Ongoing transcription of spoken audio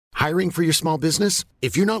Hiring for your small business?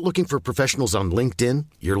 If you're not looking for professionals on LinkedIn,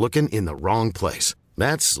 you're looking in the wrong place.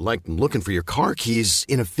 That's like looking for your car keys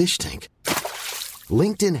in a fish tank.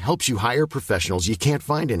 LinkedIn helps you hire professionals you can't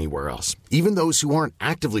find anywhere else, even those who aren't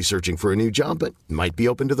actively searching for a new job but might be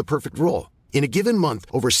open to the perfect role. In a given month,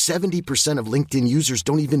 over 70% of LinkedIn users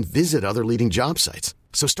don't even visit other leading job sites.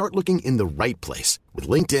 So start looking in the right place. With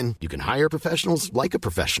LinkedIn, you can hire professionals like a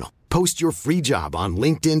professional. Post your free job on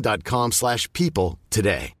linkedin.com/people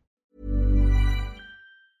today.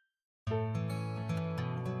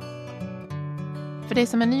 För dig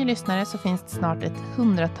som är ny lyssnare så finns det snart ett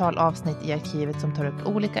 100-tal avsnitt i arkivet som tar upp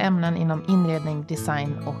olika ämnen inom inredning,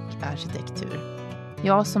 design och arkitektur.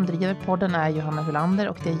 Jag som driver podden är Johanna Hulander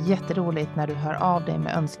och det är jätteroligt när du hör av dig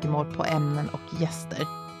med önskemål på ämnen och gäster.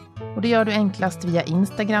 Och det gör du enklast via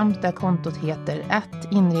Instagram där kontot heter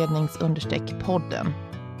 @inrednings_podden.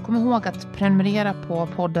 Kom ihåg att prenumerera på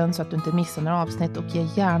podden så att du inte missar några avsnitt och ge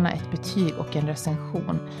gärna ett betyg och en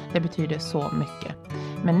recension. Det betyder så mycket.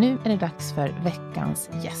 Men nu är det dags för veckans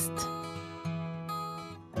gäst.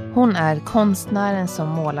 Hon är konstnären som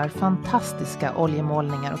målar fantastiska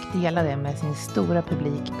oljemålningar och delar det med sin stora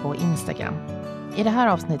publik på Instagram. I det här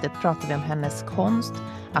avsnittet pratar vi om hennes konst,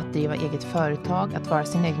 att driva eget företag, att vara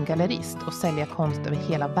sin egen gallerist och sälja konst över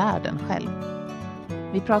hela världen själv.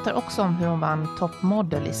 Vi pratar också om hur hon vann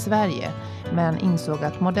toppmodell i Sverige men insåg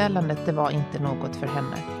att modellandet det var inte något för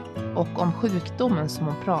henne. Och om sjukdomen som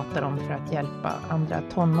hon pratar om för att hjälpa andra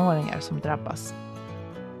tonåringar som drabbas.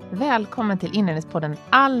 Välkommen till inredningspodden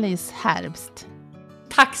Alice Herbst.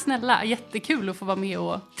 Tack snälla, jättekul att få vara med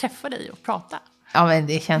och träffa dig och prata. Ja men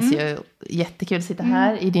det känns ju jättekul att sitta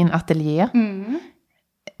här i din ateljé.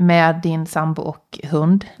 Med din sambo och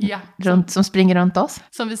hund som springer runt oss.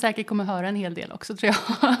 Som vi säkert kommer höra en hel del också tror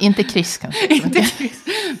jag. Inte Chris kanske. Inte Chris,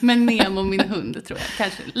 men Nemo min hund tror jag,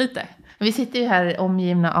 kanske lite. Vi sitter ju här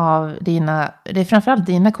omgivna av det är framförallt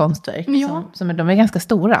dina konstverk de är ganska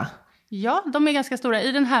stora. Ja, de är ganska stora.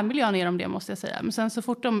 I den här miljön är de det måste jag säga. Men sen så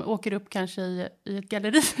fort de åker upp kanske i ett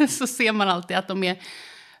galleri så ser man alltid att de är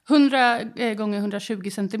 100 gånger 120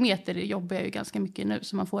 centimeter. Det jobbar jag ju ganska mycket nu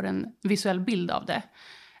så man får en visuell bild av det.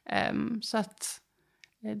 Så att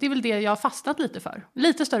det är väl det jag har fastnat lite för.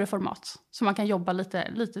 Lite större format. Så man kan jobba lite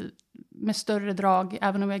med större drag.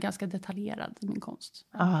 Även om jag är ganska detaljerad i min konst.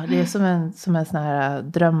 Ja, det är som en sån här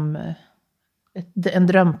en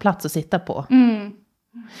drömplats att sitta på.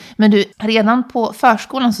 Men du, redan på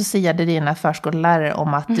förskolan så siade dina förskollärare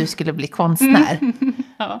om att du skulle bli konstnär.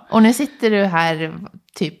 Ja. Och nu sitter du här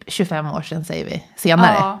typ 25 år sedan säger vi,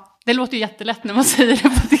 senare. Ja, det låter ju jättelätt när man säger det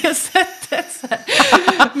på det sättet.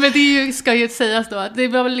 Men det ska ju sägas då att det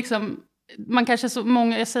var väl liksom, man kanske så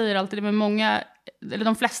många, jag säger alltid det, men många, eller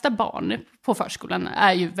de flesta barn på förskolan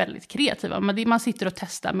är ju väldigt kreativa. Men man sitter och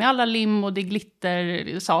testar med alla lim och det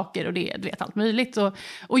glitter saker och det, du vet, allt möjligt.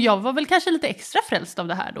 Och jag var väl kanske lite extra frälst av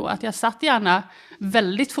det här då. Att jag satt gärna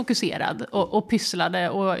väldigt fokuserad och pysslade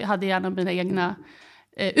och hade gärna mina egna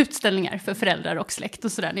utställningar för föräldrar och släkt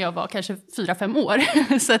och sådär när jag var kanske 4-5 år.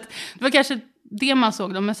 Så att det var kanske det man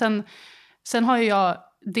såg då. Men sen har jag,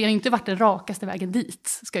 det har inte varit den rakaste vägen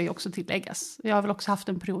dit, ska ju också tilläggas. Jag har väl också haft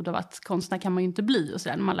en period av att konstnär kan man ju inte bli och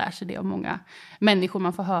sådär. Man lär sig det av många människor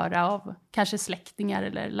man får höra av, kanske släktingar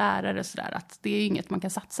eller lärare och sådär. Att det är inget man kan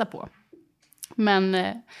satsa på. Men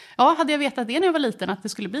ja, hade jag vetat det när jag var liten att det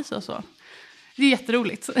skulle bli så. Det är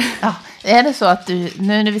jätteroligt. Ja, är det så att du,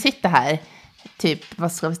 nu när vi sitter här, typ,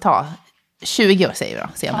 vad ska vi ta? 20 år säger vi då,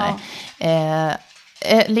 senare. Ja.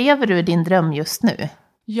 Lever du din dröm just nu?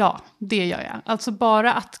 Ja, det gör jag. Alltså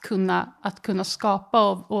bara att kunna skapa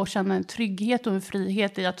och känna en trygghet och en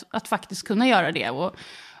frihet i att faktiskt kunna göra det.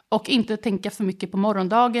 Och inte tänka för mycket på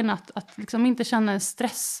morgondagen, att liksom inte känna en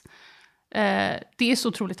stress. Det är så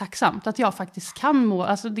otroligt tacksamt att jag faktiskt kan må,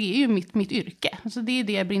 alltså det är ju mitt yrke. Alltså det är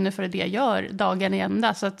det jag brinner för, det jag gör dagen i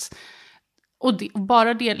ända. Så att, och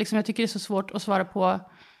bara det, liksom, jag tycker det är så svårt att svara på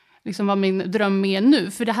liksom vad min dröm är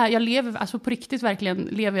nu. För det här, jag lever, alltså på riktigt verkligen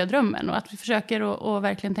lever jag drömmen. Och att vi försöker och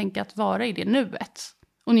verkligen tänka att vara i det nuet.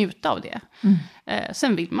 Och njuta av det.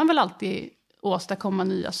 Sen vill man väl alltid åstadkomma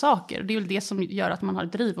nya saker. Och det är väl det som gör att man har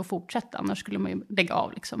driv att fortsätta. Annars skulle man ju lägga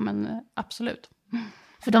av liksom. Men absolut.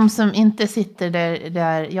 För de som inte sitter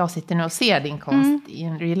där jag sitter nu och ser din konst i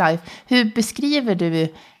en real life. Hur beskriver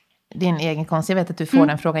du din egen konst? Jag vet att du får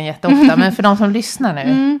den frågan jätteofta. Men för de som lyssnar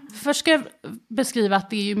nu. Först ska jag beskriva att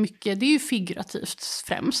det är ju figurativt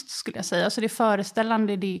främst skulle jag säga. Så det är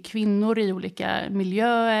föreställande, det är kvinnor i olika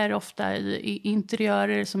miljöer. Ofta i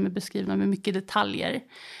interiörer som är beskrivna med mycket detaljer.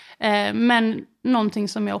 Men någonting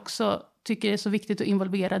som jag också tycker det är så viktigt att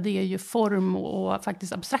involvera, det är ju form och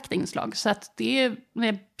faktiskt abstrakta inslag. Så att det är, när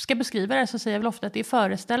jag ska beskriva det så säger jag väl ofta att det är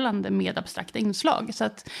föreställande med abstrakta inslag. Så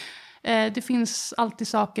att det finns alltid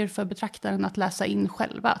saker för betraktaren att läsa in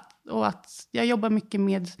själva. Och att jag jobbar mycket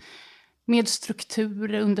med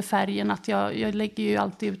struktur under färgen. Att jag lägger ju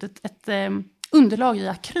alltid ut ett underlag i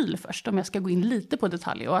akryl först om jag ska gå in lite på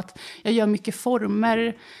detaljer. Och att jag gör mycket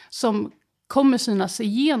former som kommer synas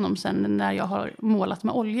igenom sen när jag har målat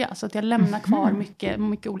med olja. Så att jag lämnar kvar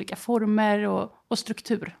mycket olika former och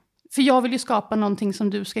struktur. För jag vill ju skapa någonting som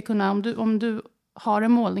du ska kunna, om du har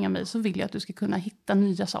en målning av mig så vill jag att du ska kunna hitta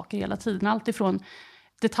nya saker hela tiden. Allt ifrån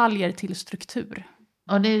detaljer till struktur.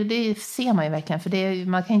 Och det ser man ju verkligen, för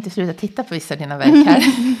man kan inte sluta titta på vissa av dina verk här.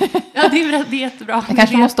 Ja, det är jättebra. Jag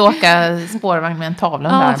kanske måste åka spårvagn med en tavla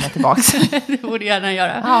och lära mig tillbaka. Det borde jag gärna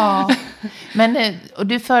göra. Ja. Men och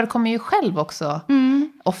du förekommer ju själv också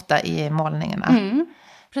ofta i målningarna. Mm.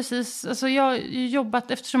 Precis, alltså jag har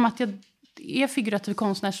jobbat, eftersom att jag är figurativ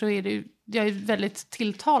konstnär så är det, jag är väldigt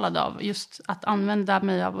tilltalad av just att använda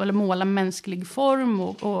mig av, eller måla mänsklig form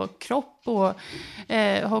och kropp. Och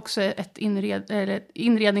har också ett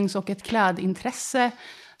inrednings- och ett klädintresse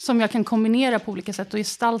som jag kan kombinera på olika sätt och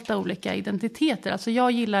gestalta olika identiteter. Alltså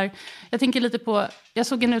jag tänker lite på, jag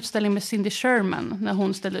såg en utställning med Cindy Sherman när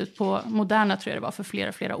hon ställde ut på Moderna, tror jag det var,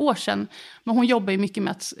 för flera år sedan. Men hon jobbar ju mycket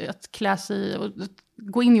med att klä sig och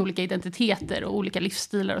gå in i olika identiteter och olika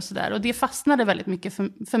livsstilar och sådär. Och det fastnade väldigt mycket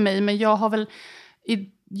för mig, men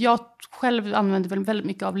jag själv använder väl väldigt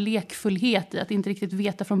mycket av lekfullhet i att inte riktigt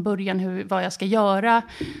veta från början vad jag ska göra.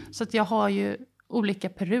 Så att jag har ju olika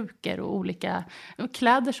peruker och olika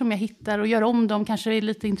kläder som jag hittar och gör om dem. Kanske är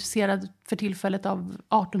lite intresserad för tillfället av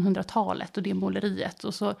 1800-talet och det måleriet.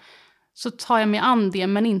 Och så tar jag mig an det,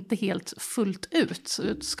 men inte helt fullt ut. Så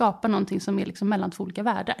skapa någonting som är liksom mellan två olika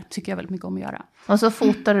världar. Tycker jag väldigt mycket om att göra. Och så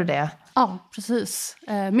fotar du det? Ja, precis.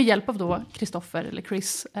 Med hjälp av då Kristoffer eller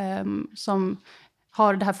Chris som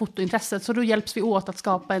har det här fotointresset. Så då hjälps vi åt att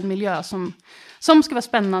skapa en miljö som ska vara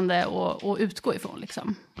spännande och utgå ifrån.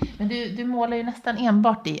 Liksom. Men du målar ju nästan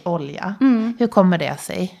enbart i olja. Hur kommer det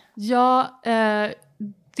sig? Ja,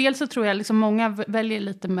 dels så tror jag liksom många väljer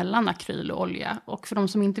lite mellan akryl och olja. Och för de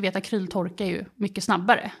som inte vet, akryl torkar ju mycket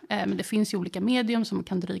snabbare. Men det finns ju olika medium som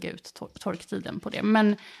kan dryga ut torktiden på det.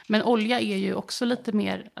 Men olja är ju också lite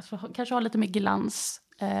mer, alltså, kanske har lite mer glans.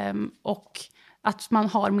 Och att man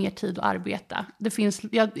har mer tid att arbeta.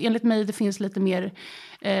 Enligt mig det finns lite mer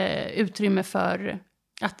utrymme för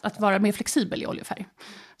att vara mer flexibel i oljefärg.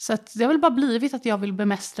 Så att det har väl bara blivit att jag vill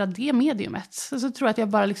bemästra det mediumet. Så tror jag att jag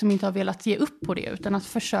bara liksom inte har velat ge upp på det. Utan att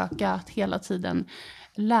försöka att hela tiden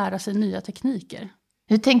lära sig nya tekniker.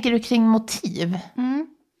 Hur tänker du kring motiv?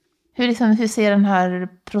 Hur ser den här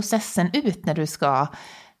processen ut när du ska...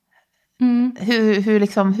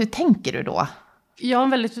 Hur tänker du då? Jag har en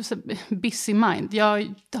väldigt busy mind.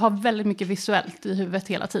 Jag har väldigt mycket visuellt i huvudet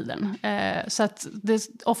hela tiden. Så att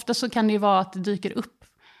ofta så kan det ju vara att det dyker upp.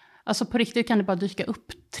 Alltså på riktigt kan det bara dyka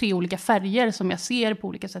upp 3 olika färger som jag ser på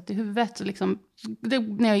olika sätt i huvudet. Liksom,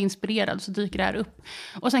 när jag är inspirerad så dyker det här upp.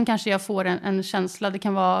 Och sen kanske jag får en känsla, det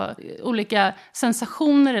kan vara olika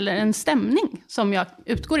sensationer eller en stämning som jag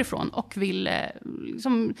utgår ifrån och vill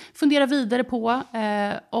liksom fundera vidare på.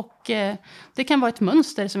 Det kan vara ett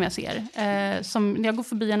mönster som jag ser. Som när jag går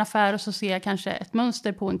förbi en affär och så ser jag kanske ett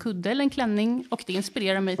mönster på en kudde eller en klänning. Och det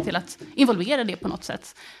inspirerar mig till att involvera det på något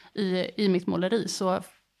sätt i mitt måleri. Så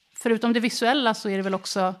förutom det visuella så är det väl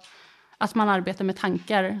också att man arbetar med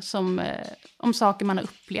tankar om saker man har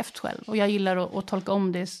upplevt själv. Och jag gillar att tolka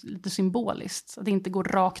om det lite symboliskt. Att det inte går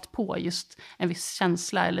rakt på just en viss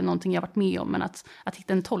känsla eller någonting jag varit med om. Men att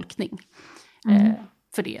hitta en tolkning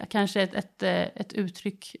för det. Kanske ett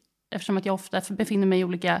uttryck, eftersom att jag ofta befinner mig i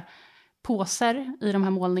olika påser i de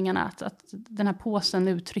här målningarna. Att den här påsen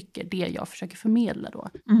uttrycker det jag försöker förmedla då.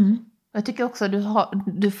 Jag tycker också att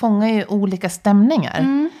du fångar ju olika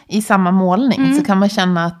stämningar i samma målning. Så kan man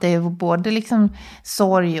känna att det är både liksom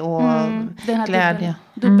sorg och den här glädje.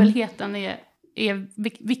 Dubbelheten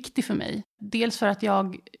är viktig för mig. Dels för att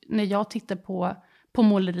när jag tittar på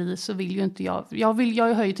måleri så vill ju inte jag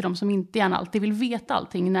hör ju till dem som inte gärna alltid vill veta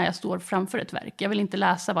allting när jag står framför ett verk. Jag vill inte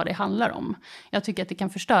läsa vad det handlar om. Jag tycker att det kan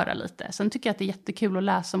förstöra lite. Sen tycker jag att det är jättekul att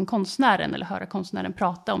läsa om konstnären eller höra konstnären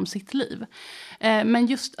prata om sitt liv. Men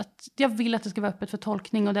just att jag vill att det ska vara öppet för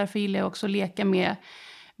tolkning och därför gillar jag också att leka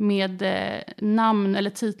med namn eller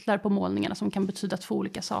titlar på målningarna som kan betyda 2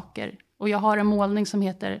 olika saker. Och jag har en målning som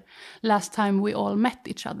heter Last time we all met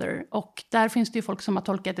each other. Och där finns det ju folk som har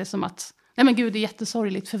tolkat det som att nej men gud, det är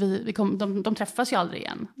jättesorgligt för de träffas ju aldrig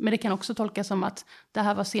igen. Men det kan också tolkas som att det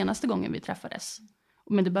här var senaste gången vi träffades.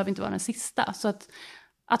 Men det behöver inte vara den sista. Så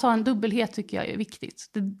att ha en dubbelhet tycker jag är viktigt.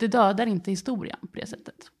 Det dödar inte historien på det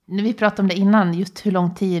sättet. Vi pratade om det innan, just hur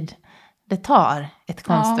lång tid det tar ett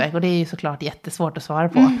konstverk. Och det är ju såklart jättesvårt att svara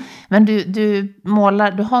på. Men du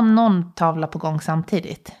målar, du har någon tavla på gång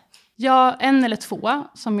samtidigt? Ja, 1 eller 2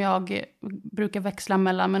 som jag brukar växla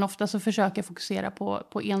mellan. Men ofta så försöker jag fokusera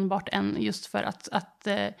på enbart en. Just för att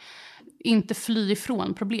inte fly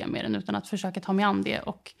ifrån problem med den. Utan att försöka ta mig an det.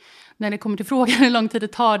 Och när det kommer till frågan hur lång tid det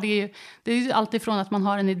tar. Det är ju alltid från att man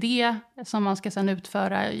har en idé som man ska sedan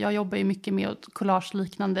utföra. Jag jobbar ju mycket med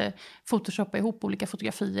collage-liknande. Photoshoppa ihop olika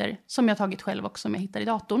fotografier. Som jag tagit själv också som jag hittar i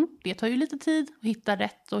datorn. Det tar ju lite tid att hitta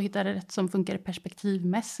rätt. Och hitta det rätt som funkar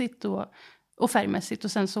perspektivmässigt och färgmässigt.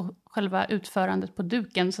 Och sen så själva utförandet på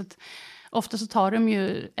duken. Så att ofta så tar de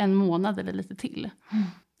ju 1 månad eller lite till.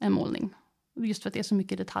 En målning. Just för att det är så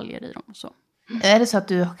mycket detaljer i dem och så. Är det så att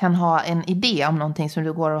du kan ha en idé om någonting som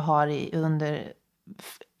du går och har under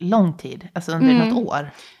lång tid? Alltså under något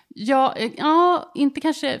år? Ja, inte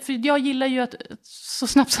kanske. För jag gillar ju att så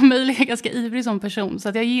snabbt som möjligt, jag är ganska ivrig som person. Så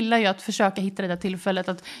att jag gillar ju att försöka hitta det där tillfället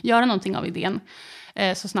att göra någonting av idén.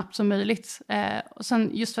 Så snabbt som möjligt. Och sen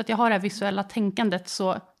just för att jag har det här visuella tänkandet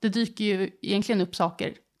så det dyker ju egentligen upp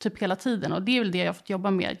saker typ hela tiden. Och det är väl det jag har fått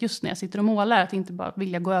jobba med just när jag sitter och målar. Att inte bara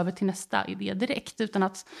vilja gå över till nästa idé direkt. Utan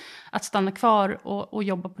att stanna kvar och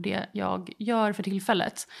jobba på det jag gör för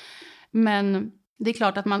tillfället. Men det är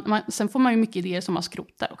klart att sen får man ju mycket idéer som man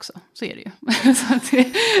skrotar också. Så är det ju.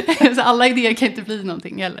 så alla idéer kan inte bli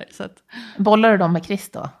någonting heller. Så att, bollar du dem med Chris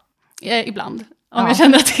då? Ibland. Om jag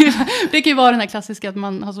känner att det kan ju vara den här klassiska att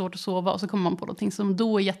man har svårt att sova. Och så kommer man på någonting som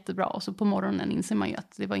då är jättebra. Och så på morgonen inser man ju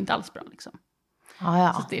att det var inte alls bra liksom.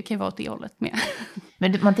 Ja. Så det kan ju vara åt det hållet med.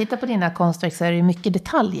 Men man tittar på dina konstverk så är det ju mycket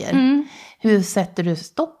detaljer. Hur sätter du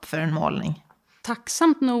stopp för en målning?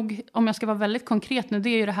 Tacksamt nog, om jag ska vara väldigt konkret nu, det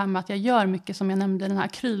är ju det här med att jag gör mycket som jag nämnde, den här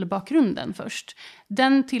akrylbakgrunden först.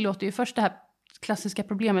 Den tillåter ju först det här klassiska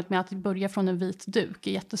problemet med att börja från en vit duk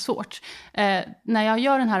är jättesvårt. När jag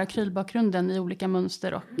gör den här akrylbakgrunden i olika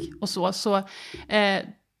mönster och så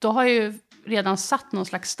då har jag ju redan satt någon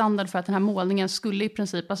slags standard för att den här målningen skulle i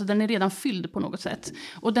princip, alltså den är redan fylld på något sätt.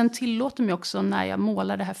 Och den tillåter mig också när jag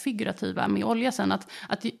målar det här figurativa med olja sen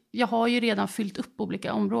att jag har ju redan fyllt upp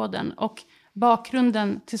olika områden och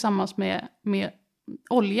bakgrunden tillsammans med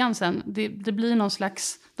oljan sen, det blir någon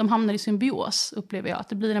slags, de hamnar i symbios upplever jag, att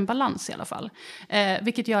det blir en balans i alla fall.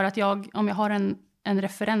 Vilket gör att om jag har en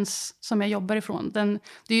referens som jag jobbar ifrån,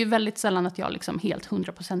 det är ju väldigt sällan att jag liksom helt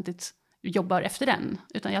 100% jobbar efter den.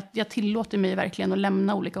 Utan jag tillåter mig verkligen att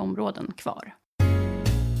lämna olika områden kvar.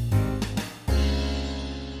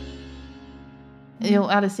 Jo,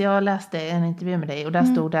 Alice, jag läste en intervju med dig och där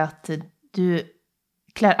stod det att du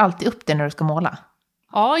klär alltid upp dig när du ska måla.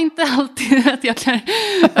 Ja, inte alltid att jag klär.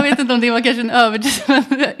 Jag vet inte om det var kanske en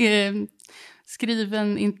överdriven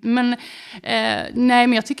skriven. Men nej,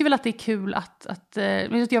 men jag tycker väl att det är kul att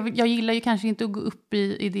jag gillar ju kanske inte att gå upp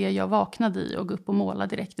i det jag vaknade i och gå upp och måla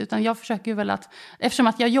direkt. Utan jag försöker väl eftersom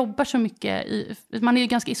att jag jobbar så mycket, man är ju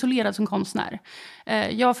ganska isolerad som konstnär.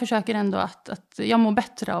 Jag försöker ändå att jag mår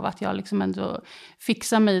bättre av att jag liksom ändå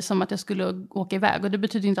fixar mig som att jag skulle åka iväg. Och det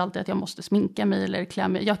betyder inte alltid att jag måste sminka mig eller klä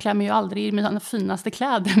mig. Jag klär mig ju aldrig i mina finaste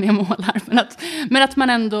kläder när jag målar. Men att man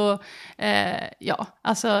ändå,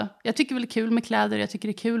 alltså jag tycker väl det är kul med kläder, jag tycker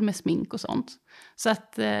det är kul med smink och sånt. Så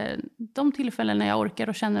att de tillfällen när jag orkar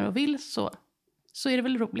och känner och vill så är det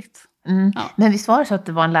väl roligt. Ja. Men visst var det så att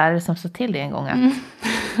det var en lärare som sa till dig en gång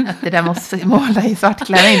att det där måste måla i svart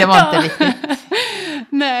klänning, det var inte riktigt.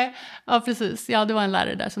 Nej, ja precis. Ja, det var en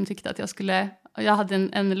lärare där som tyckte att jag hade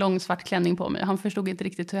en lång svart klänning på mig. Han förstod inte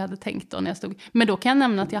riktigt hur jag hade tänkt då när jag stod. Men då kan jag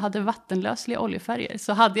nämna att jag hade vattenlösliga oljefärger.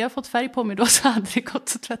 Så hade jag fått färg på mig då så hade det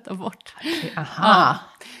gått att tvätta bort. Aha. Ja.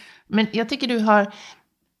 Men jag tycker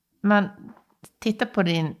man tittar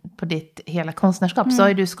på ditt hela konstnärskap så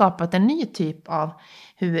har du skapat en ny typ av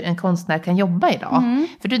hur en konstnär kan jobba idag.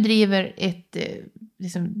 För du driver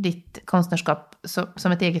ditt konstnärskap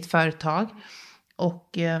som ett eget företag. Och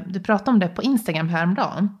du pratade om det på Instagram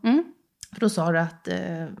häromdagen. För då sa du att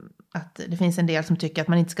det finns en del som tycker att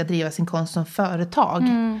man inte ska driva sin konst som företag.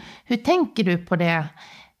 Hur tänker du på det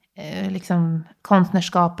liksom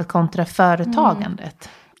konstnärskapet kontra företagandet?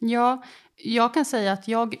 Ja, jag kan säga att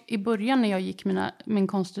jag i början när jag gick min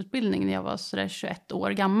konstutbildning när jag var sådär 21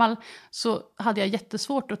 år gammal så hade jag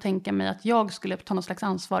jättesvårt att tänka mig att jag skulle ta någon slags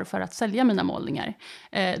ansvar för att sälja mina målningar.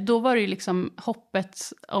 Då var det ju liksom hoppet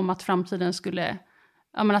om att framtiden skulle,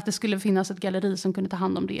 att det skulle finnas ett galleri som kunde ta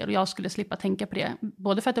hand om det och jag skulle slippa tänka på det.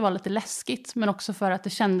 Både för att det var lite läskigt men också för att det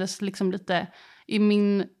kändes liksom lite, i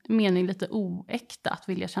min mening lite oäkta att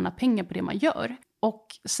vilja tjäna pengar på det man gör. Och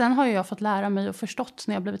sen har jag fått lära mig och förstått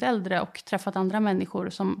när jag blivit äldre och träffat andra människor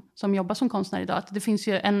som jobbar som konstnär idag, att det finns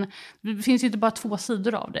ju inte bara 2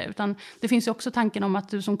 sidor av det, utan det finns ju också tanken om att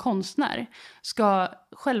du som konstnär ska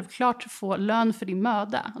självklart få lön för din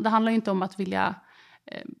möda. Det handlar ju inte om att vilja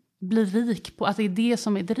bli rik på att det är det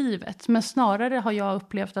som är drivet, men snarare har jag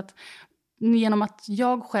upplevt att genom att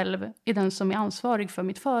jag själv är den som är ansvarig för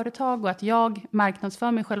mitt företag och att jag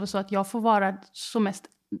marknadsför mig själv så att jag får vara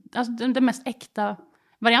den mest äkta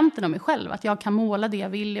varianten av mig själv. Att jag kan måla det jag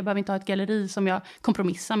vill, jag behöver inte ha ett galleri som jag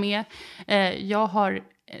kompromissar med.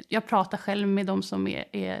 Jag pratar själv med de som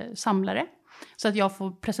är samlare så att jag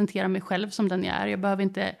får presentera mig själv som den jag är. Jag behöver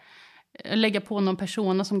inte lägga på någon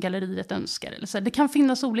persona som galleriet önskar. Eller så. Det kan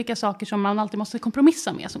finnas olika saker som man alltid måste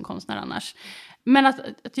kompromissa med som konstnär annars. Men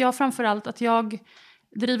att jag framförallt, att jag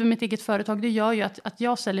driver mitt eget företag, det gör ju att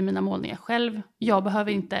jag säljer mina målningar själv. Jag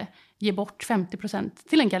behöver inte ge bort 50%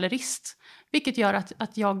 till en gallerist. Vilket gör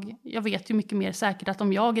att jag vet ju mycket mer säkert att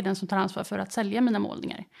om jag är den som tar ansvar för att sälja mina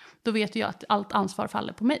målningar, då vet jag att allt ansvar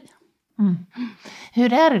faller på mig. Mm.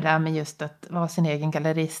 Hur är det där med just att vara sin egen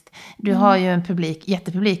gallerist? Du har ju en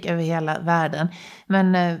jättepublik över hela världen.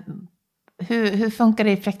 Men hur funkar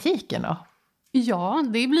det i praktiken då? Ja,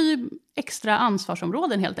 det blir ju extra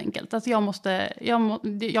ansvarsområden helt enkelt. Att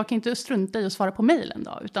jag kan inte strunta i att svara på mejlen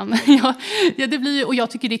då, utan det blir, och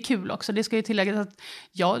jag tycker det är kul också. Det ska ju tilläggas att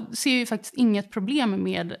jag ser ju faktiskt inget problem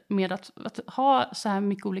med att ha så här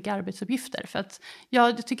mycket olika arbetsuppgifter. För att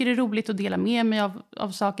jag tycker det är roligt att dela med mig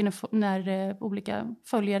av saker när olika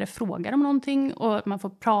följare frågar om någonting. Och man får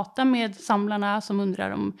prata med samlarna som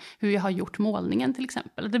undrar om hur jag har gjort målningen till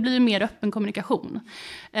exempel. Det blir mer öppen kommunikation.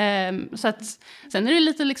 Så att sen är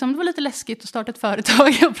det det var lite läskigt att starta ett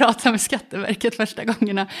företag och prata med Skatteverket första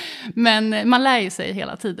gångerna. Men man lär ju sig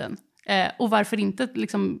hela tiden. Och varför inte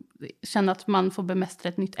känna att man får bemästra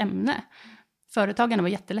ett nytt ämne. Företagarna var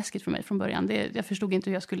jätteläskigt för mig från början. Jag förstod inte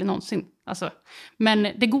hur jag skulle någonsin. Men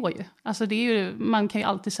det går ju. Man kan ju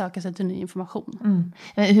alltid söka sig till ny information.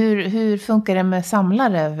 Mm. Hur funkar det med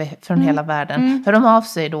samlare från hela världen? Hör de av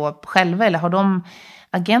sig då själva eller har de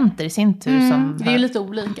agenter i sin tur som... Det är ju lite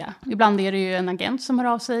olika. Ibland är det ju en agent som hör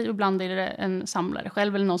av sig. Ibland är det en samlare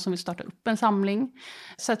själv eller någon som vill starta upp en samling.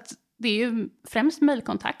 Så att det är ju främst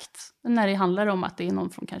mejlkontakt när det handlar om att det är någon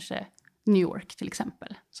från kanske New York till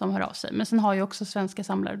exempel som hör av sig. Men sen har ju också svenska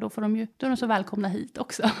samlare, då är de så välkomna hit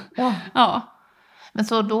också. Ja. Ja. Men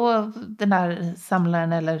så då den där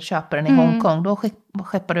samlaren eller köparen i Hongkong, då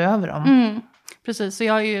skeppar du över dem? Precis, så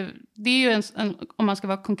det är ju om man ska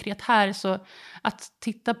vara konkret här, så att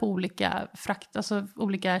titta på olika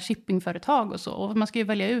olika shippingföretag och så. Och man ska ju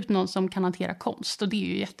välja ut någon som kan hantera konst, och det är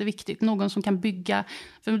ju jätteviktigt. Någon som kan bygga,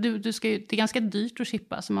 för det är ganska dyrt att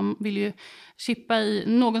shippa, så man vill ju shippa i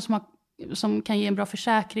någon som kan ge en bra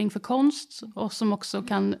försäkring för konst och som också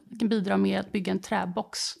kan bidra med att bygga en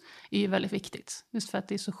träbox är ju väldigt viktigt. Just för att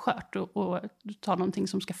det är så skört och ta någonting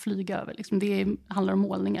som ska flyga över. Det handlar om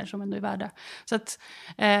målningar som ändå är värda. Så att,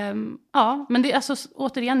 men det,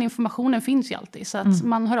 återigen, informationen finns ju alltid. Så att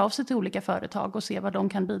man hör av sig till olika företag och ser vad de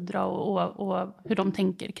kan bidra och hur de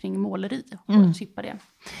tänker kring måleri och chippa det.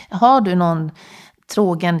 Har du någon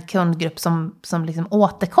trogen kundgrupp som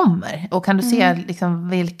återkommer? Och kan du se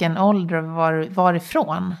vilken ålder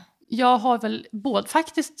varifrån? Jag har väl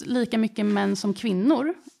faktiskt lika mycket män som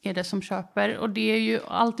kvinnor är det som köper. Och det är ju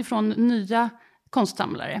allt ifrån nya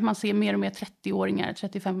konstsamlare. Man ser mer och mer 30-åringar,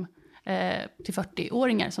 35 till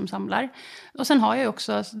 40-åringar som samlar. Och sen har jag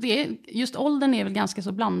också, just åldern är väl ganska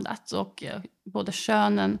så blandat. Och både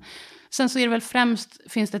könen. Sen så är det väl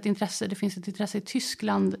främst, finns ett intresse i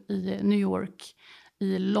Tyskland, i New York,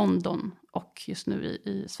 i London och just nu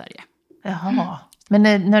i Sverige. Jaha. Men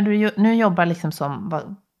när du nu jobbar som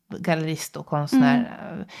gallerist och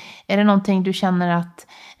konstnär, är det någonting du känner att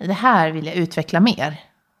det här vill jag utveckla mer?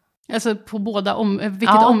 Alltså på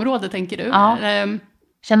vilket område tänker du? Ja.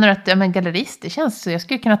 Känner du att gallerist, det känns så, jag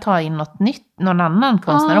skulle kunna ta in någon annan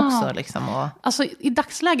konstnär också Alltså i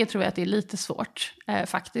dagsläget tror jag att det är lite svårt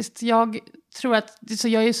faktiskt. Jag tror att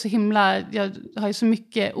jag har ju så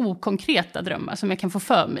mycket okonkreta drömmar som jag kan få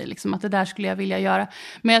för mig att det där skulle jag vilja göra.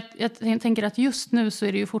 Men jag tänker att just nu så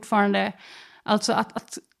är det ju fortfarande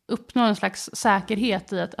att uppnå en slags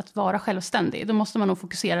säkerhet i att vara självständig. Då måste man nog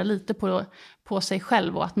fokusera lite på sig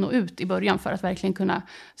själv och att nå ut i början för att verkligen kunna.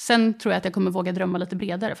 Sen tror jag att jag kommer våga drömma lite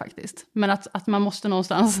bredare faktiskt. Men att man måste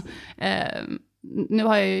någonstans. Nu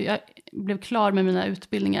har jag blev klar med mina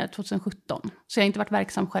utbildningar 2017. Så jag har inte varit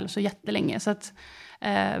verksam själv så jättelänge. Så att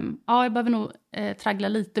jag behöver nog traggla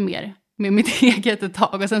lite mer med mitt eget ett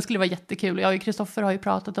tag. Och sen skulle det vara jättekul. Jag och Kristoffer har ju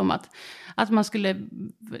pratat om att man skulle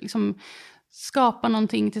skapa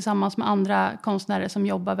någonting tillsammans med andra konstnärer som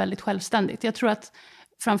jobbar väldigt självständigt. Jag tror att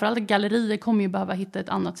framförallt gallerier kommer ju behöva hitta ett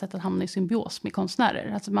annat sätt att hamna i symbios med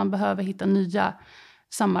konstnärer. Alltså man behöver hitta nya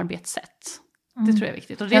samarbetssätt. Det tror jag är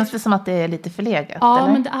viktigt. Och det känns det som att det är lite förlegat? Ja,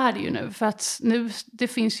 eller? Men det är det ju nu. För att det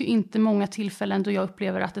finns ju inte många tillfällen då jag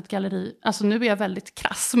upplever att ett galleri... Alltså nu är jag väldigt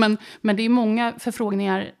krass, men det är många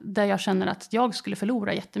förfrågningar där jag känner att jag skulle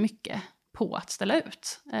förlora jättemycket på att ställa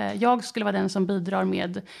ut. Jag skulle vara den som bidrar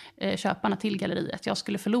med köparna till galleriet. Jag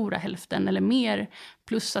skulle förlora hälften eller mer,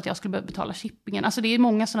 plus att jag skulle behöva betala shippingen. Alltså det är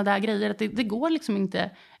många sådana där grejer att det går liksom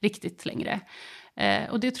inte riktigt längre.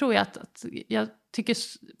 Och det tror jag att jag tycker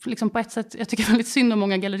liksom på ett sätt, jag tycker väldigt synd om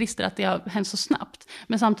många gallerister att det har hänt så snabbt.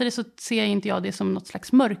 Men samtidigt så ser inte jag det som något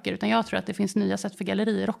slags mörker, utan jag tror att det finns nya sätt för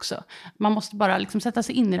gallerier också. Man måste bara liksom sätta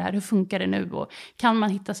sig in i det här, hur funkar det nu? Och kan man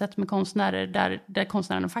hitta sätt med konstnärer där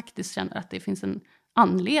konstnärerna faktiskt känner att det finns en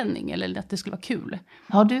anledning eller att det skulle vara kul.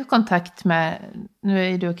 Har du kontakt med, nu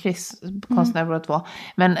är du och Chris konstnärer båda två,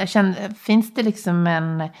 men finns det liksom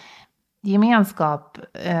en gemenskap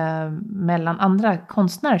mellan andra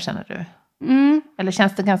konstnärer, känner du? Eller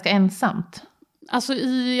känns det ganska ensamt? Alltså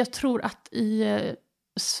jag tror att i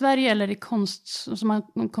Sverige eller i konst, som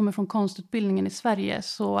man kommer från konstutbildningen i Sverige,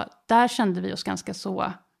 så där kände vi oss ganska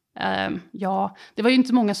så, det var ju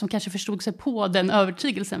inte många som kanske förstod sig på den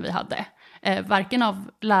övertygelsen vi hade. Varken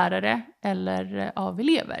av lärare eller av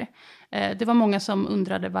elever. Det var många som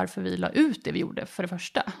undrade varför vi la ut det vi gjorde för det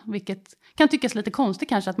första. Vilket kan tyckas lite konstigt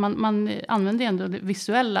kanske, att man använder ändå det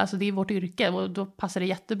visuella, alltså det är vårt yrke och då passar det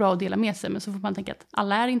jättebra att dela med sig. Men så får man tänka att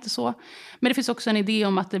alla är inte så. Men det finns också en idé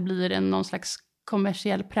om att det blir någon slags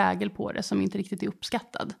kommersiell prägel på det som inte riktigt är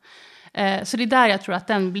uppskattad. Så det är där jag tror att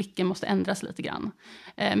den blicken måste ändras lite grann.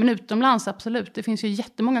 Men utomlands, absolut. Det finns ju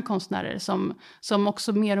jättemånga konstnärer som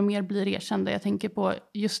också mer och mer blir erkända. Jag tänker på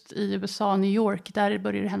just i USA, New York, där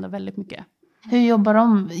börjar det hända väldigt mycket. Hur jobbar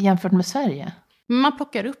de jämfört med Sverige? Man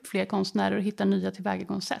plockar upp fler konstnärer och hittar nya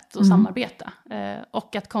tillvägagångssätt och samarbeta.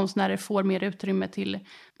 Och att konstnärer får mer utrymme till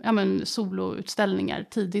soloutställningar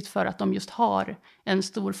tidigt för att de just har en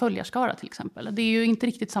stor följarskara till exempel. Det är ju inte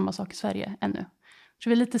riktigt samma sak i Sverige ännu. Så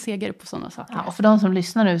vi är lite segare på sådana saker. Ja, och för de som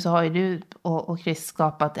lyssnar nu så har ju du och Chris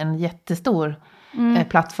skapat en jättestor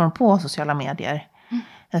plattform på sociala medier.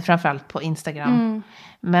 Framförallt på Instagram.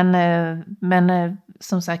 Men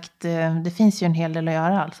som sagt, det finns ju en hel del att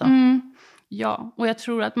göra alltså. Ja, och jag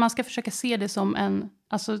tror att man ska försöka se det som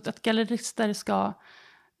alltså att gallerister ska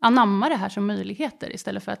anamma det här som möjligheter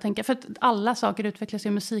istället för att tänka, för att alla saker utvecklas i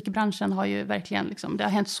musikbranschen, har ju verkligen liksom, det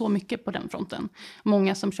har hänt så mycket på den fronten.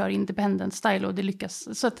 Många som kör independent style och det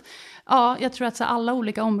lyckas. Så att ja, jag tror att så alla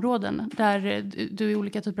olika områden där du är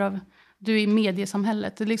olika typer av, du är i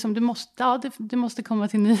mediesamhället, liksom, du måste komma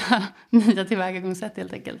till nya tillvägagångssätt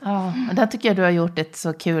helt enkelt. Ja, där tycker jag du har gjort ett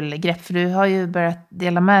så kul grepp, för du har ju börjat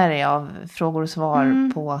dela med dig av frågor och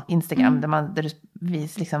svar på Instagram där vi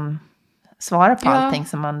liksom svara på allting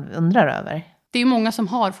som man undrar över. Det är ju många som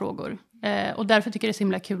har frågor. Och därför tycker jag det är så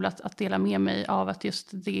himla kul att dela med mig av att just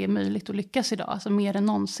det är möjligt att lyckas idag. Alltså mer än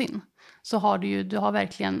någonsin. Så har du har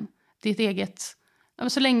verkligen ditt eget...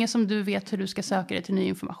 Så länge som du vet hur du ska söka dig till ny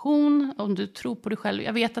information. Om du tror på dig själv.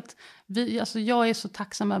 Jag vet att jag är så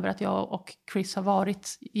tacksam över att jag och Chris har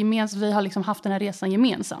varit gemensamt. Vi har liksom haft den här resan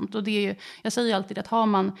gemensamt. Och det är ju, jag säger alltid att har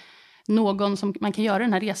man någon som man kan göra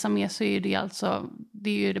den här resan med, så är det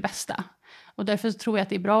är ju det bästa. Och därför tror jag att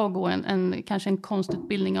det är bra att gå kanske en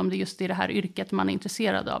konstutbildning om det just är det här yrket man är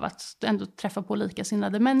intresserad av. Att ändå träffa på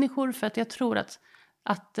likasinnade människor. För att jag tror att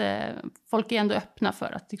folk är ändå öppna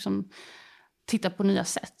för att liksom titta på nya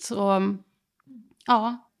sätt. Och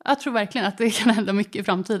ja, jag tror verkligen att det kan hända mycket i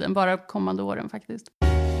framtiden. Bara kommande åren faktiskt.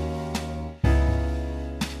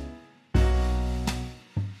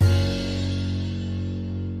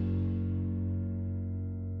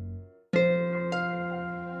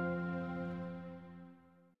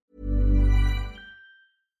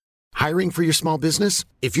 Hiring for your small business?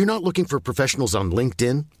 If you're not looking for professionals on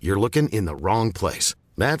LinkedIn, you're looking in the wrong place.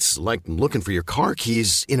 That's like looking for your car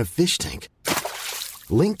keys in a fish tank.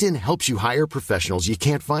 LinkedIn helps you hire professionals you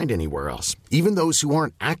can't find anywhere else, even those who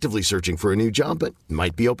aren't actively searching for a new job but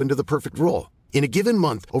might be open to the perfect role. In a given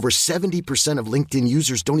month, over 70% of LinkedIn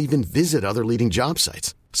users don't even visit other leading job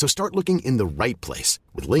sites. So start looking in the right place.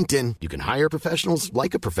 With LinkedIn, you can hire professionals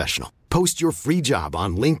like a professional. Post your free job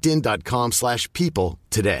on linkedin.com/people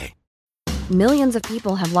today. Millions of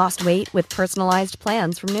people have lost weight with personalized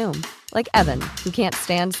plans from Noom. Like Evan, who can't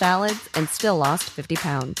stand salads and still lost 50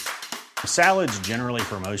 pounds. Salads generally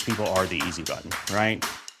for most people are the easy button, right?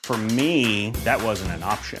 For me, that wasn't an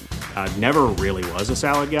option. I never really was a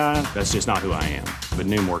salad guy. That's just not who I am. But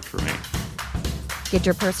Noom worked for me. Get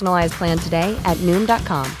your personalized plan today at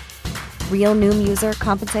Noom.com. Real Noom user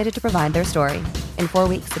compensated to provide their story. In 4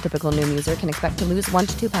 weeks, the typical Noom user can expect to lose 1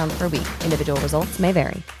 to 2 pounds per week. Individual results may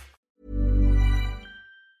vary.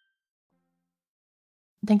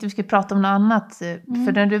 Jag tänkte vi skulle prata om något annat.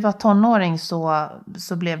 För när du var tonåring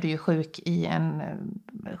så blev du ju sjuk i en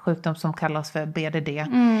sjukdom som kallas för BDD.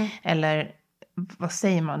 Eller vad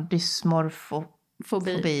säger man?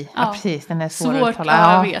 Dysmorfofobi. Ja, precis. Den är svår att uttala.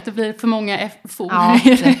 Ja, jag vet. Det blir för många F-ord. Ja,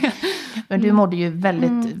 men du mådde ju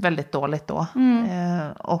väldigt, väldigt dåligt då.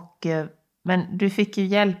 Men du fick ju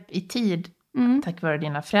hjälp i tid tack vare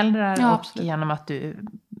dina föräldrar och absolut. Genom att du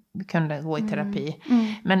kunde gå i terapi.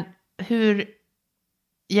 Men hur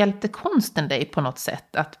hjälpte konsten dig på något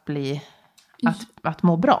sätt att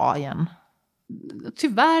må bra igen?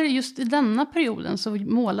 Tyvärr just i denna perioden så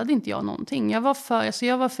målade inte jag någonting. Jag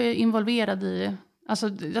var för involverad i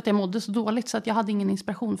att jag mådde så dåligt så att jag hade ingen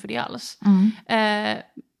inspiration för det alls.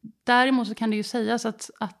 Däremot så kan det ju sägas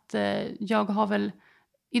att jag har väl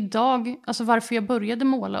idag, alltså varför jag började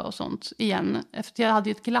måla och sånt igen, efter jag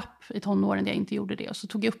hade ett glapp i tonåren där jag inte gjorde det, och så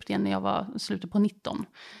tog jag upp det när jag var slutet på 19.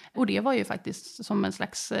 Och det var ju faktiskt som en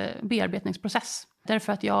slags bearbetningsprocess.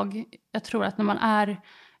 Därför att jag tror att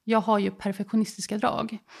jag har ju perfektionistiska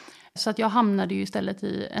drag. Så att jag hamnade ju istället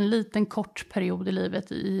i en liten kort period i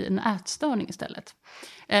livet i en ätstörning istället.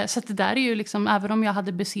 Så att det där är ju liksom, även om jag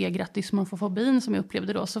hade besegrat dysmorfofobin som jag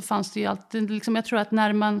upplevde då, så fanns det ju alltid, liksom, jag tror att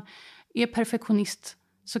när man är perfektionist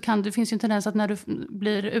så det finns ju en tendens att när du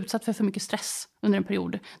blir utsatt för mycket stress under en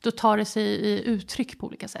period, då tar det sig i uttryck på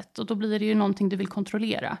olika sätt. Och då blir det ju någonting du vill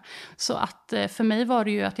kontrollera. Så att för mig var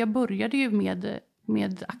det ju att jag började ju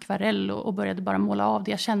med akvarell och började bara måla av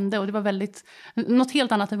det jag kände. Och det var något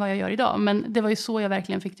helt annat än vad jag gör idag. Men det var ju så jag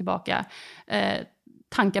verkligen fick tillbaka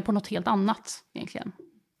tankar på något helt annat egentligen.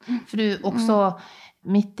 För du också,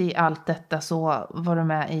 mitt i allt detta så var du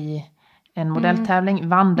med i en modelltävling,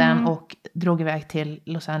 vann den och drog iväg till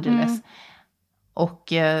Los Angeles.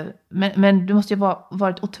 Och, men du måste ju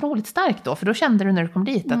varit otroligt stark då, för då kände du när du kom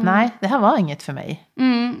dit att nej, det här var inget för mig.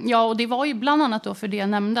 Ja, och det var ju bland annat då för det jag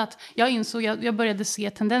nämnde att jag insåg, jag började se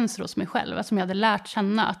tendenser hos mig själv, som jag hade lärt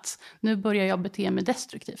känna att nu börjar jag bete mig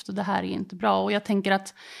destruktivt och det här är inte bra. Och jag tänker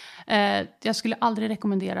att jag skulle aldrig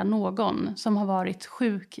rekommendera någon som har varit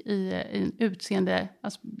sjuk i utseende,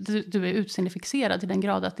 alltså du är utseendefixerad till den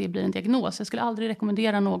grad att det blir en diagnos. Jag skulle aldrig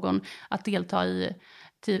rekommendera någon att delta i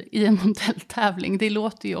en modelltävling. Det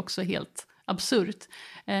låter ju också helt absurt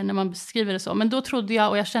när man beskriver det så. Men då trodde jag,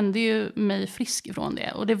 och jag kände ju mig frisk ifrån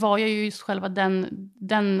det. Och det var jag ju just själva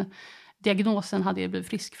den diagnosen hade jag blivit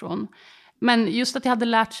frisk från. Men just att jag hade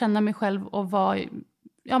lärt känna mig själv och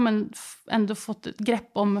ändå fått ett grepp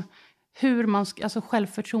om hur man, alltså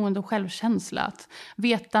självförtroende och självkänsla, att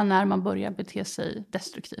veta när man börjar bete sig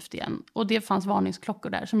destruktivt igen. Och det fanns varningsklockor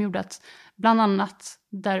där som gjorde att, bland annat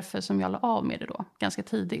därför som jag la av med det då, ganska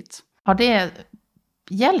tidigt. Har det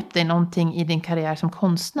hjälpt dig någonting i din karriär som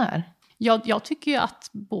konstnär? Jag tycker ju att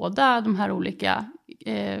båda de här olika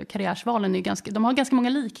karriärsvalen de har ganska många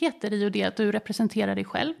likheter i det att du representerar dig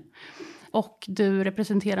själv. Och du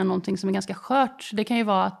representerar någonting som är ganska skört. Det kan ju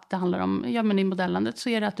vara att det handlar om, men i modellandet så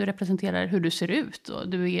är det att du representerar hur du ser ut. Och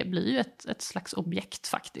blir ju ett slags objekt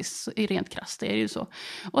faktiskt, i rent krasst, det är ju så.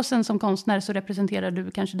 Och sen som konstnär så representerar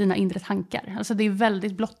du kanske dina inre tankar. Alltså det är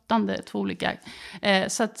väldigt blottande, två olika.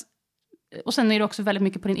 Och sen är det också väldigt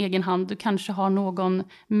mycket på din egen hand. Du kanske har någon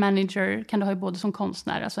manager, kan du ha både som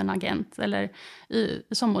konstnär, alltså en agent, eller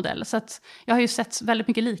som modell. Så att jag har ju sett väldigt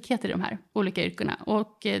mycket likheter i de här olika yrkena.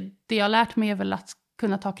 Och det jag har lärt mig är väl att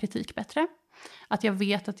kunna ta kritik bättre. Att jag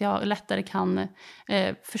vet att jag lättare kan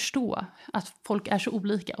förstå att folk är så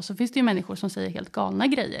olika. Och så finns det ju människor som säger helt galna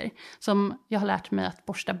grejer. Som jag har lärt mig att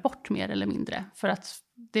borsta bort mer eller mindre. För att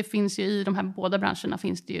det finns ju i de här båda branscherna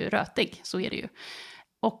finns det ju rötägg, så är det ju.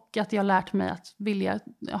 Och att jag har lärt mig att vilja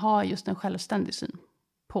ha just en självständig syn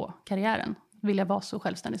på karriären. Vilja vara så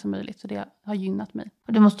självständig som möjligt. Så det har gynnat mig.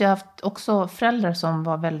 Och du måste ju ha haft också föräldrar som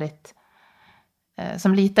var väldigt...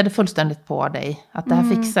 som litade fullständigt på dig. Att det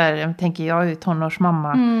här fixar... Jag tänker, jag är ju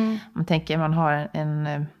tonårsmamma. Man tänker, man har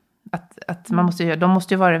att man måste ju... De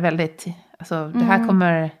måste ju vara väldigt... Alltså, det här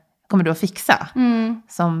kommer du att fixa.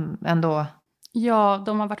 Som ändå... Ja,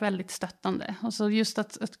 de har varit väldigt stöttande. Alltså just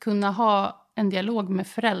att kunna ha en dialog med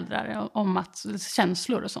föräldrar om att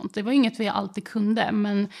känslor och sånt. Det var inget vi alltid kunde,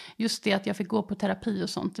 men just det att jag fick gå på terapi och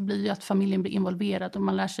sånt, det blir ju att familjen blir involverad och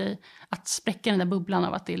man lär sig att spräcka den där bubblan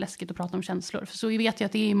av att det är läskigt att prata om känslor. För så vet jag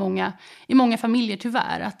att det är i många familjer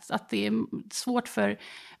tyvärr, att det är svårt för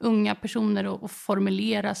unga personer att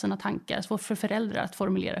formulera sina tankar, svårt för föräldrar att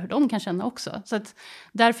formulera hur de kan känna också. Så att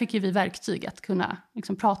där fick ju vi verktyg att kunna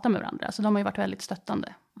liksom prata med varandra, så de har ju varit väldigt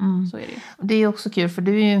stöttande. Så är det ju. Det är också kul, för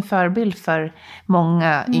du är ju en förebild för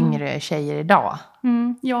många yngre tjejer idag.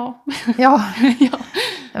 Ja. Ja.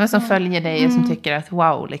 Men som följer dig och som tycker att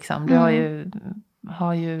wow, liksom, du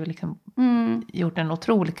har ju liksom gjort en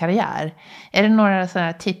otrolig karriär. Är det några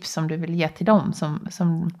sådana tips som du vill ge till dem?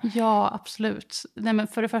 Som... Ja, absolut. Nej, men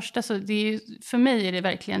för det första så för mig är det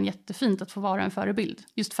verkligen jättefint att få vara en förebild.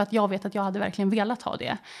 Just för att jag vet att jag hade verkligen velat ha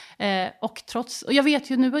det. Och jag vet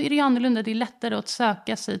ju, nu är det ju annorlunda, det är lättare att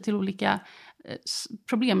söka sig till olika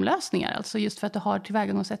problemlösningar, alltså just för att du har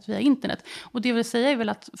tillvägagångssätt via internet. Och det vill säga är väl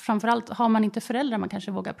att framförallt har man inte föräldrar man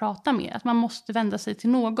kanske vågar prata med, att man måste vända sig till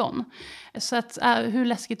någon. Så att hur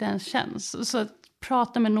läskigt det ens känns, så att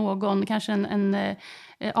prata med någon, kanske en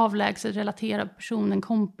avlägset relaterad person, en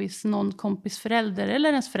kompis, någon kompis förälder eller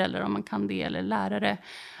ens föräldrar om man kan det, eller lärare,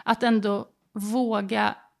 att ändå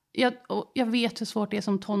våga. Jag vet hur svårt det är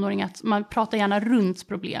som tonåring att man pratar gärna runt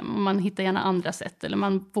problem och man hittar gärna andra sätt, eller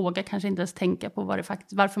man vågar kanske inte ens tänka på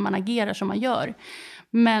varför man agerar som man gör.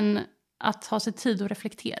 Men att ha sig tid att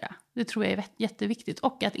reflektera, det tror jag är jätteviktigt,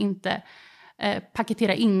 och att inte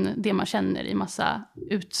paketera in det man känner i massa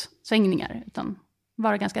utsvängningar, utan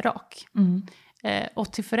vara ganska rak.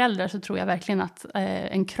 Och till föräldrar så tror jag verkligen att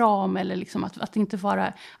en kram, eller liksom att inte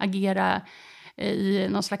bara agera i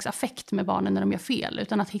någon slags affekt med barnen när de gör fel,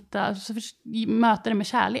 utan att möta det med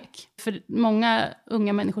kärlek. För många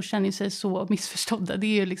unga människor känner sig så missförstådda. Det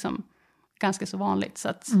är ju liksom ganska så vanligt. Så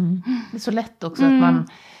att, det är så lätt också att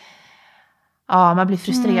man blir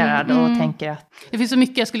frustrerad och tänker att... Det finns så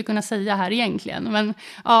mycket jag skulle kunna säga här egentligen. Men,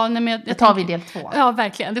 det tar vi del 2. Ja,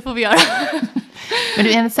 verkligen. Det får vi göra.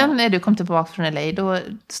 Men sen när du kom tillbaka från LA,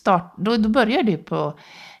 då började du på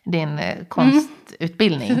din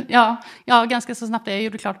konstutbildning. Ja, ganska så snabbt. Jag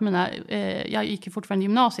gjorde klart jag gick ju fortfarande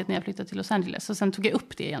gymnasiet när jag flyttade till Los Angeles. Och sen tog jag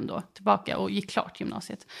upp det igen då, tillbaka, och gick klart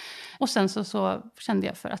gymnasiet. Och sen så kände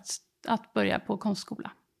jag för att börja på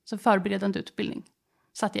konstskola. Så förberedande utbildning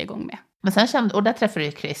satte jag igång med. Men sen och där träffade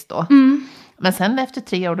du Chris då. Men sen efter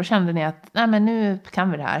 3 år då kände ni att nej, men nu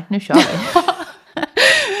kan vi det här, nu kör vi.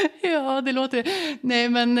 Ja, det låter... Nej,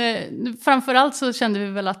 men framförallt så kände vi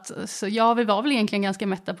väl att... vi var väl egentligen ganska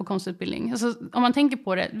mätta på konstutbildning. Alltså, om man tänker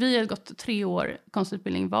på det, vi hade gått 3 år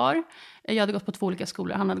konstutbildning var. Jag hade gått på 2 olika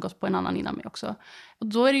skolor, han hade gått på en annan innan mig också. Och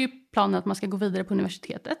då är det ju planen att man ska gå vidare på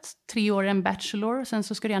universitetet. 3 år är en bachelor, sen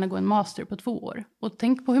så ska du gärna gå en master på 2 år. Och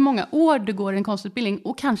tänk på hur många år du går en konstutbildning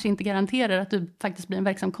och kanske inte garanterar att du faktiskt blir en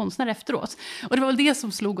verksam konstnär efteråt. Och det var väl det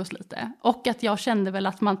som slog oss lite. Och att jag kände väl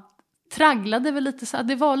att man tragglade väl lite så,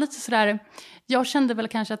 det var lite sådär, jag kände väl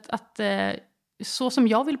kanske att så som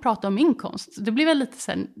jag vill prata om min konst, det blev väl lite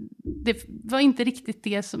så här, det var inte riktigt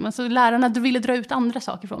det som, alltså lärarna ville dra ut andra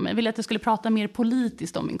saker från mig, ville att jag skulle prata mer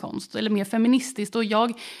politiskt om min konst, eller mer feministiskt, och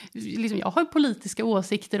jag har politiska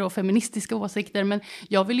åsikter och feministiska åsikter, men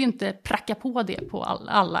jag vill ju inte pracka på det på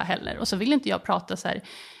alla heller, och så vill inte jag prata så här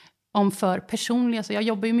om för personliga, så jag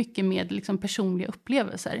jobbar ju mycket med liksom personliga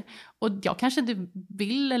upplevelser, och jag kanske inte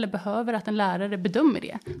vill eller behöver att en lärare bedömer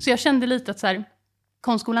det. Så jag kände lite att så här,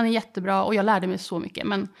 konstskolan är jättebra och jag lärde mig så mycket,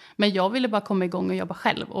 men jag ville bara komma igång och jobba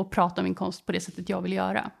själv och prata om min konst på det sättet jag vill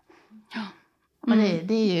göra. Ja. Och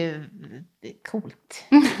det är ju coolt.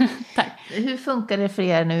 Tack. Hur funkar det för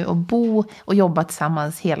er nu att bo och jobba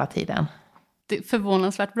tillsammans hela tiden? Det är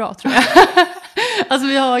förvånansvärt bra, tror jag. Alltså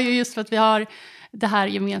vi har ju, just för att vi har det här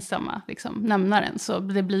gemensamma liksom, nämnaren, så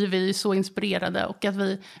det blir vi så inspirerade, och att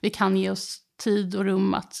vi kan ge oss tid och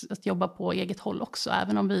rum att jobba på eget håll också,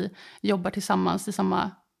 även om vi jobbar tillsammans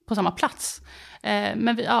på samma plats.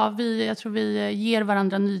 Men jag tror vi ger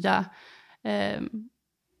varandra nya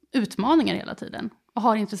utmaningar hela tiden och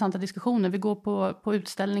har intressanta diskussioner. Vi går på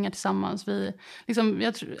utställningar tillsammans. Vi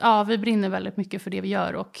brinner väldigt mycket för det vi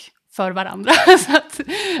gör och för varandra. Så att,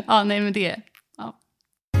 men det... Ja.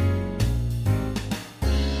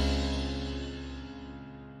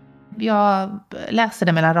 Jag läser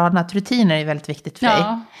det mellan raderna att rutiner är väldigt viktigt för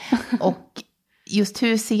dig. Och Just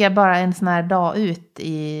hur ser bara en sån här dag ut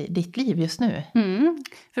i ditt liv just nu?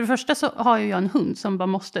 För det första så har jag en hund som bara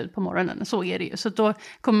måste ut på morgonen. Så är det ju. Så då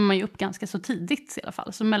kommer man ju upp ganska så tidigt i alla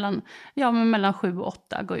fall. Så mellan 7 och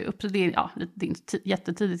 8 går jag upp. Så det är inte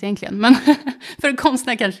jättetidigt egentligen. Men för en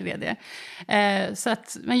konstnär kanske det är det.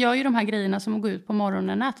 Men jag gör ju de här grejerna som att gå ut på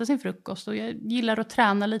morgonen och äta sin frukost. Och jag gillar att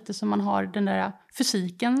träna lite så man har den där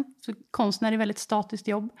fysiken. Så konstnär är väldigt statiskt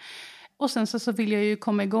jobb. Och sen så vill jag ju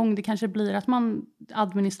komma igång. Det kanske blir att man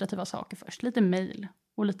administrativa saker först. Lite mejl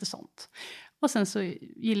och lite sånt. Och sen så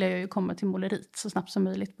gillar jag ju att komma till måleriet så snabbt som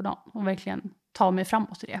möjligt på dagen. Och verkligen ta mig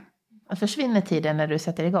framåt i det. Försvinner tiden när du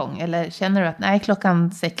sätter igång? Eller känner du att nej,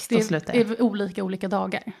 6 då slutar? Det är olika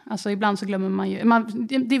dagar. Alltså ibland så glömmer man ju.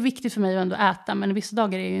 Det är viktigt för mig att ändå äta. Men vissa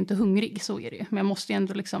dagar är jag ju inte hungrig, så är det ju. Men jag måste ju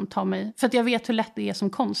ändå liksom ta mig. För att jag vet hur lätt det är som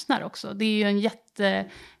konstnär också. Det är ju en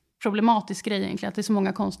problematisk grej egentligen. Att det är så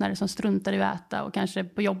många konstnärer som struntar i att äta. Och kanske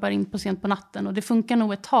jobbar in på sent på natten. Och det funkar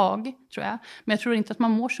nog ett tag, tror jag. Men jag tror inte att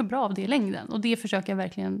man mår så bra av det i längden. Och det försöker jag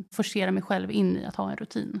verkligen forcera mig själv in i att ha en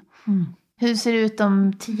rutin. Hur ser det ut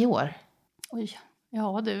om 10 år? Oj,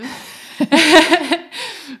 ja du.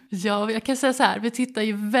 Ja, jag kan säga så här. Vi tittar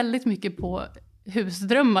ju väldigt mycket på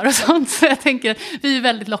husdrömmar och sånt. Så jag tänker, vi är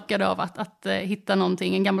väldigt lockade av att hitta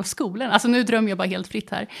någonting, en gammal skola. Alltså nu drömmer jag bara helt fritt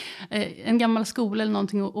här. En gammal skola eller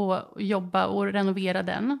någonting och jobba och renovera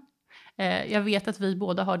den. Jag vet att vi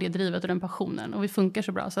båda har det drivet och den passionen. Och vi funkar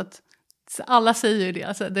så bra så att alla säger ju det,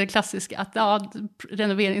 alltså det klassiska, att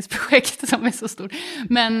renoveringsprojekt som är så stort.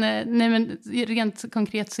 Men rent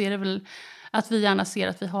konkret så är det väl att vi gärna ser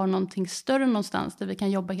att vi har någonting större någonstans där vi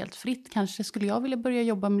kan jobba helt fritt. Kanske skulle jag vilja börja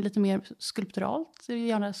jobba med lite mer skulpturalt,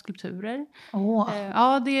 göra skulpturer.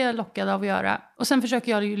 Ja, det är jag lockad av att göra. Och sen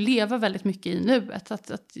försöker jag ju leva väldigt mycket i nuet.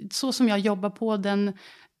 Att så som jag jobbar på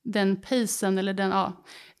den pacen eller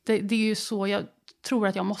det är ju så jag tror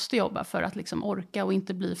att jag måste jobba för att liksom orka och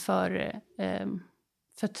inte bli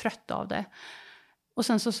för trött av det. Och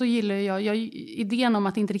sen så gillar jag idén om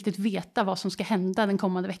att inte riktigt veta vad som ska hända den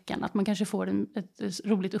kommande veckan. Att man kanske får ett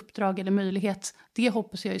roligt uppdrag eller möjlighet. Det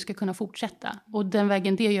hoppas jag ska kunna fortsätta. Och den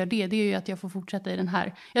vägen det är ju att jag får fortsätta i den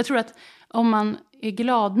här. Jag tror att om man är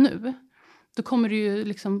glad nu, då kommer du ju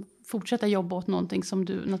liksom fortsätta jobba åt någonting som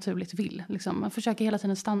du naturligt vill. Liksom. Man försöker hela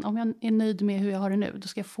tiden stanna. Om jag är nöjd med hur jag har det nu, då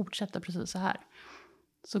ska jag fortsätta precis så här.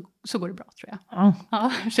 Så går det bra, tror jag.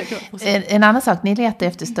 Ja, en annan sak, ni letar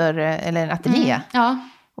efter större, eller en ateljé. Ja.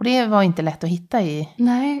 Och det var inte lätt att hitta i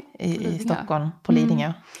Stockholm, på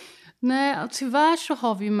Lidingö. Nej, tyvärr så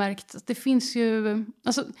har vi ju märkt att det finns ju...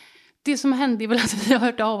 Alltså, det som händer är väl att vi har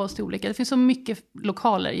hört av oss till olika... Det finns så mycket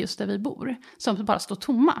lokaler just där vi bor som bara står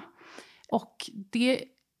tomma. Och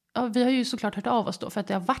vi har ju såklart hört av oss då för att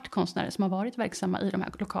det har varit konstnärer som har varit verksamma i de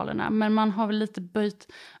här lokalerna. Men man har väl lite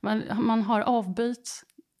man har avböjt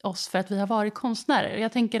oss för att vi har varit konstnärer.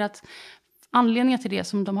 Jag tänker att anledningen till det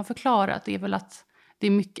som de har förklarat är väl att det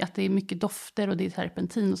är mycket dofter och det är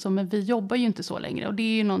terpentin och så. Men vi jobbar ju inte så längre. Och det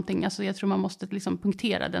är ju någonting, alltså jag tror man måste liksom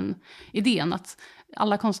punktera den idén att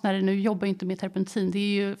alla konstnärer nu jobbar inte med terpentin. Det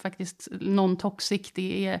är ju faktiskt non-toxic.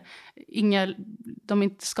 Det är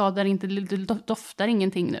skadar inte, det doftar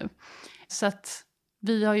ingenting nu. Så att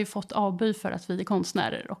vi har ju fått avby för att vi är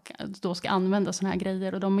konstnärer och då ska använda såna här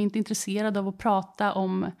grejer. Och de är inte intresserade av att prata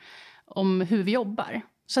om hur vi jobbar.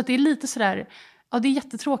 Så att det är lite sådär... Ja, det är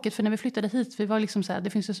jättetråkigt för när vi flyttade hit, vi var liksom så här, det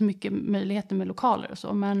finns ju så mycket möjligheter med lokaler och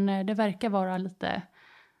så. Men det verkar vara lite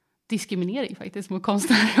diskriminering faktiskt mot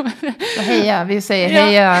konstnärer. Så vi säger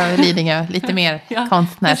heja Lidingö, lite mer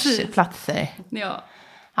konstnärsplatser. Ja.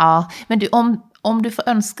 Ja, men du, om du får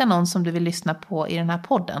önska någon som du vill lyssna på i den här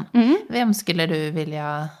podden, vem skulle du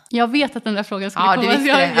vilja... Jag vet att den där frågan skulle komma.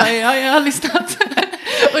 Jag har lyssnat.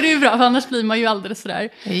 Och det är bra, för annars blir man ju alldeles sådär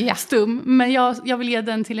stum. Men jag vill ge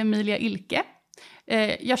den till Emilia Ilke.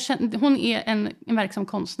 Hon är en verksam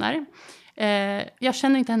konstnär. Jag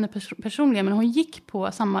känner inte henne personligen, men hon gick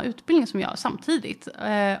på samma utbildning som jag samtidigt.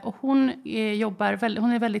 Och hon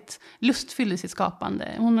är väldigt lustfylld i sitt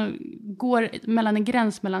skapande. Hon går mellan en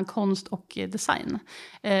gräns mellan konst och design.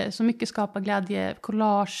 Så mycket skaparglädje,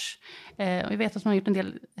 collage. Och jag vet att hon har gjort en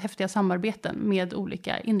del häftiga samarbeten med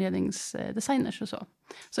olika inredningsdesigners och så.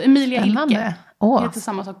 Så Emilia Ilke heter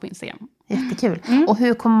samma sak på Instagram. Jättekul. Och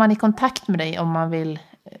hur kommer man i kontakt med dig om man vill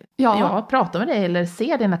prata med dig eller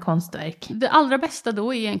se dina konstverk? Det allra bästa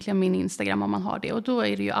då är egentligen min Instagram om man har det. Och då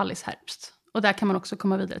är det ju Alice Herbst. Och där kan man också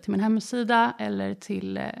komma vidare till min hemsida eller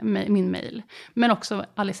till min mail. Men också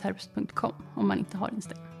aliceherbst.com om man inte har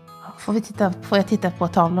Instagram. Får jag titta på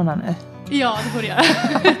tavlorna nu? Ja, det får du göra.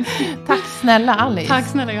 Tack snälla Alice. Tack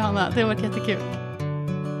snälla Johanna, det har varit jättekul.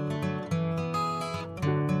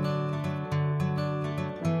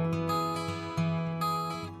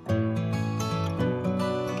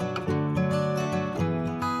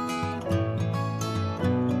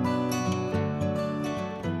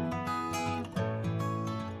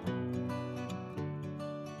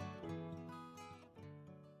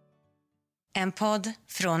 En podd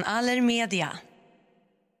från Allermedia.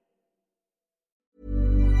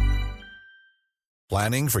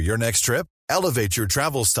 Planning for your next trip? Elevate your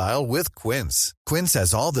travel style with Quince. Quince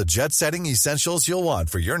has all the jet-setting essentials you'll want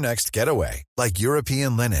for your next getaway, like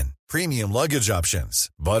European linen, premium luggage options,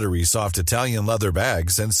 buttery soft Italian leather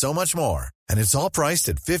bags, and so much more. And it's all priced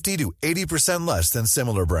at 50 to 80% less than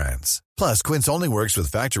similar brands. Plus, Quince only works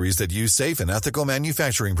with factories that use safe and ethical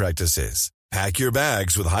manufacturing practices. Pack your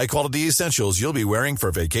bags with high-quality essentials you'll be wearing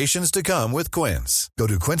for vacations to come with Quince. Go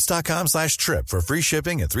to quince.com/trip for free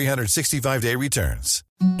shipping and 365-day returns.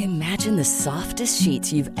 Imagine the softest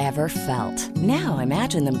sheets you've ever felt. Now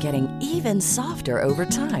imagine them getting even softer over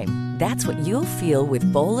time. That's what you'll feel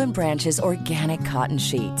with Boll & Branch's organic cotton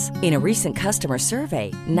sheets. In a recent customer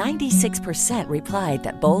survey, 96% replied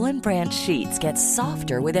that Boll & Branch sheets get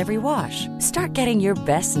softer with every wash. Start getting your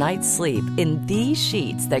best night's sleep in these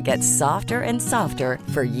sheets that get softer and softer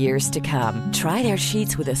for years to come. Try their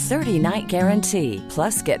sheets with a 30-night guarantee.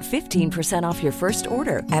 Plus, get 15% off your first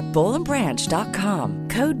order at bollandbranch.com.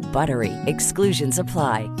 Code BUTTERY. Exclusions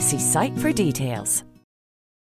apply. See site for details.